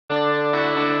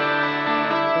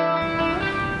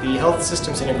The Health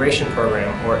Systems Integration Program,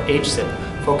 or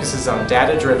HSIP, focuses on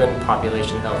data-driven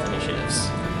population health initiatives.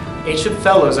 HSIP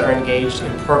Fellows are engaged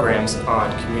in programs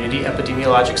on community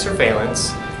epidemiologic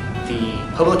surveillance, the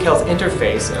public health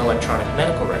interface and electronic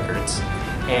medical records,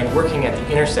 and working at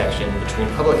the intersection between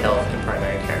public health and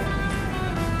primary care.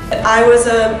 I was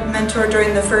a mentor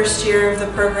during the first year of the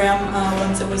program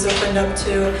once it was opened up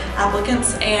to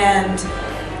applicants, and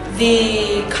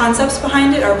the concepts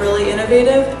behind it are really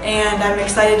innovative, and I'm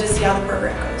excited to see how the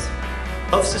program goes.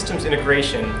 Health systems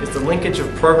integration is the linkage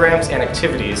of programs and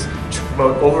activities to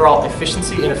promote overall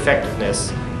efficiency and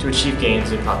effectiveness to achieve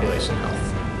gains in population health.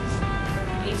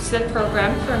 HSIP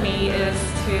program for me is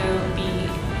to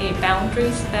be a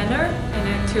boundary spanner and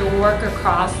then to work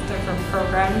across different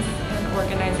programs and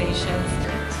organizations.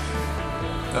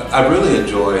 I really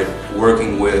enjoyed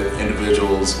working with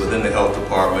individuals within the health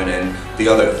department and the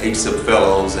other HSIP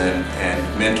fellows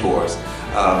and mentors.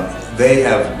 They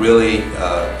have really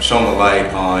shone the light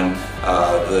on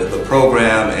the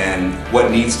program and what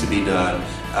needs to be done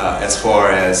as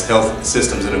far as health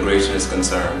systems integration is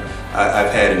concerned.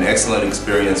 I've had an excellent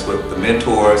experience with the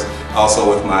mentors, also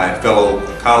with my fellow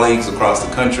colleagues across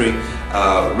the country.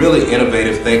 Really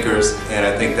innovative thinkers, and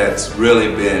I think that's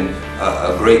really been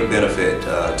a great benefit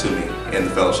to me in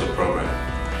the fellowship program.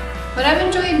 What I've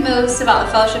enjoyed most about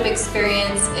the fellowship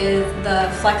experience is the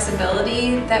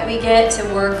flexibility that we get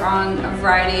to work on a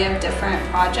variety of different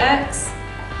projects.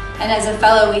 And as a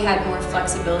fellow, we had more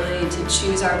flexibility to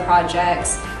choose our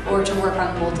projects or to work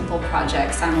on multiple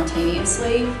projects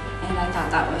simultaneously, and I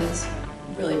thought that was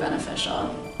really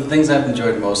beneficial. The things I've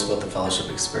enjoyed most about the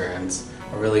fellowship experience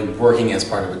are really working as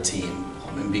part of a team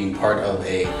and being part of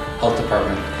a health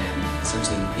department and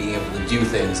essentially being able to do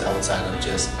things outside of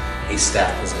just a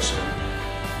staff position.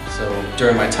 So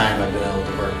during my time I've been able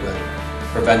to work with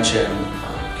prevention,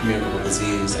 communicable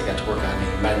disease. I got to work on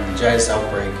a meningitis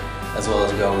outbreak as well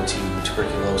as go to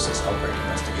tuberculosis outbreak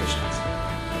investigations.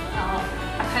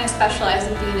 I kind of specialize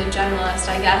in being a generalist,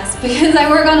 I guess, because I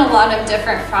work on a lot of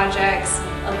different projects,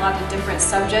 a lot of different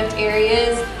subject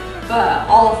areas, but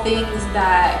all things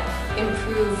that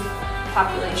improve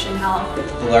population health.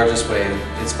 The largest way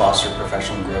it's fostered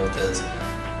professional growth is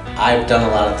I've done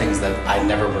a lot of things that I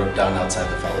never would have done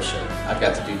outside the fellowship. I've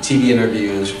got to do TV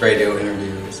interviews, radio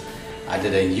interviews. I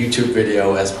did a YouTube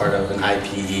video as part of an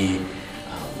IPE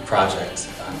project.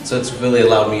 So it's really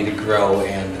allowed me to grow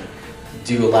and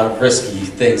do a lot of risky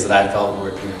things that I felt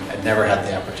were, I'd never had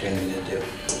the opportunity to do.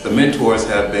 The mentors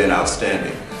have been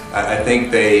outstanding. I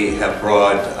think they have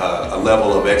brought a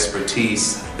level of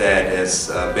expertise that has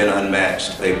been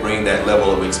unmatched. They bring that level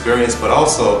of experience, but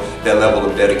also that level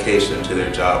of dedication to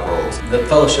their job roles. The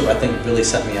fellowship, I think, really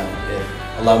set me up. It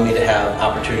allowed me to have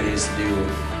opportunities to do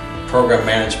program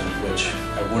management, which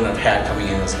I wouldn't have had coming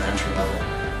in as an entry level.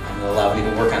 It allowed me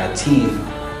to work on a team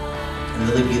and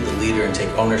really be the leader and take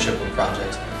ownership of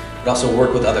projects, but also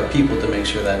work with other people to make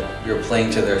sure that you're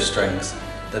playing to their strengths,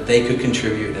 that they could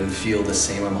contribute and feel the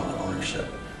same amount of ownership.